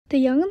The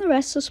Young and the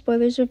Restless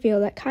spoilers reveal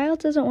that Kyle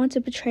doesn't want to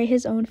betray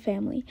his own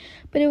family,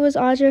 but it was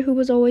Audra who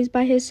was always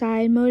by his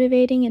side,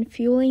 motivating and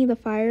fueling the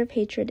fire of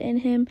hatred in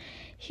him.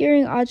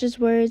 Hearing Audra's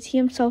words, he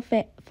himself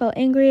felt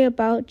angry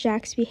about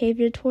Jack's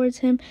behavior towards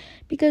him.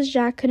 Because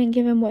Jack couldn't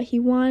give him what he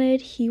wanted,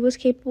 he was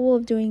capable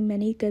of doing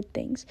many good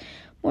things.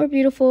 More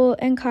beautiful,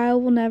 and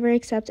Kyle will never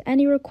accept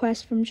any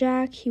request from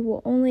Jack. He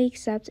will only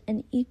accept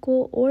an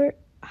equal or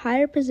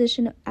higher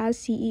position as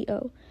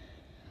CEO.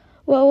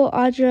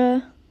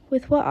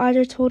 With what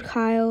Audra told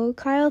Kyle,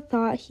 Kyle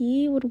thought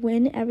he would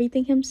win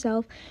everything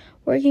himself,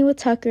 working with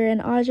Tucker,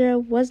 and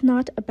Audra was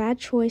not a bad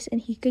choice,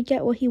 and he could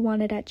get what he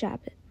wanted at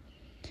Jabbit.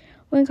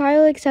 When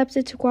Kyle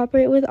accepted to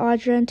cooperate with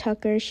Audra and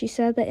Tucker, she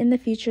said that in the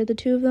future the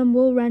two of them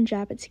will run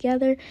Jabbit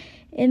together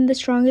in the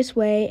strongest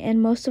way,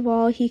 and most of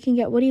all, he can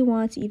get what he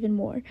wants even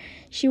more.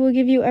 She will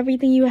give you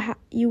everything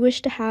you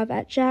wish to have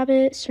at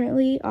Jabbit.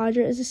 Certainly,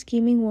 Audra is a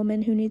scheming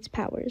woman who needs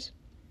powers.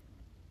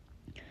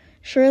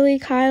 Surely,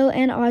 Kyle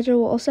and Audra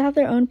will also have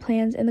their own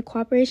plans, and the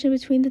cooperation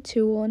between the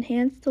two will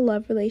enhance the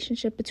love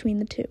relationship between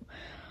the two.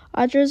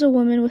 Audra is a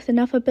woman with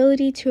enough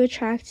ability to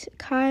attract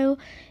Kyle.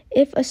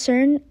 If a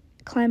certain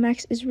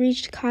climax is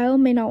reached, Kyle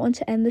may not want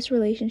to end this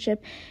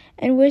relationship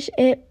and wish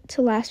it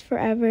to last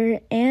forever,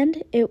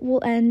 and it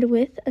will end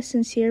with a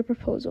sincere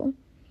proposal.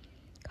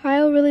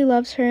 Kyle really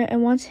loves her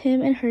and wants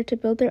him and her to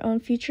build their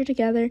own future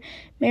together.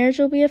 Marriage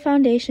will be a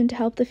foundation to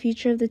help the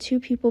future of the two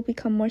people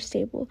become more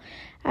stable.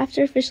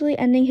 After officially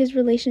ending his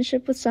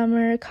relationship with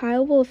Summer,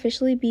 Kyle will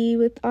officially be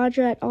with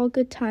Audra at all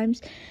good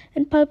times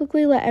and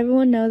publicly let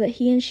everyone know that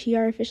he and she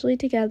are officially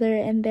together,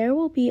 and there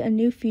will be a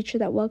new future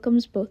that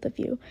welcomes both of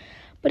you.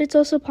 But it's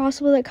also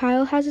possible that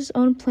Kyle has his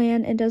own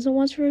plan and doesn't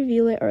want to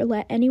reveal it or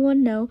let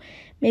anyone know.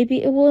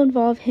 Maybe it will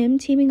involve him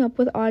teaming up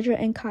with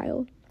Audra and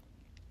Kyle.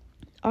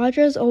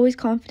 Audra is always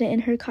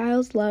confident in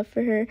Kyle's love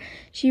for her.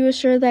 She was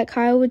sure that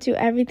Kyle would do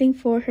everything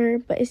for her,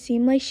 but it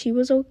seemed like she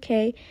was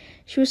okay.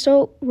 She was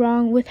so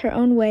wrong with her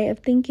own way of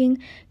thinking.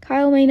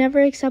 Kyle may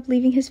never accept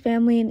leaving his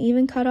family and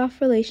even cut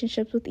off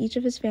relationships with each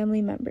of his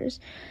family members.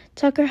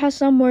 Tucker has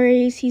some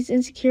worries. He's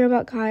insecure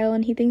about Kyle,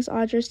 and he thinks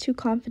Audra is too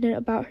confident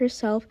about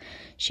herself.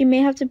 She may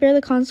have to bear the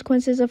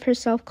consequences of her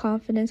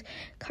self-confidence.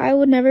 Kyle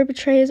would never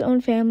betray his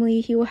own family.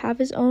 He will have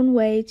his own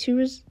way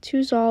to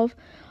resolve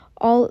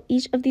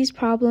each of these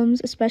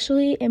problems,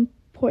 especially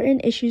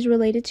important issues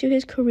related to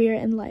his career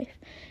and life.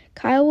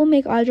 Kyle will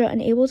make Audra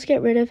unable to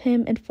get rid of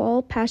him and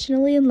fall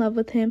passionately in love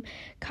with him.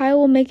 Kyle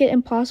will make it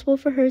impossible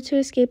for her to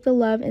escape the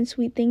love and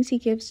sweet things he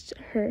gives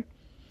her.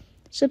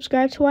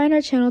 Subscribe to Why on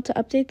our channel to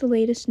update the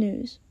latest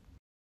news.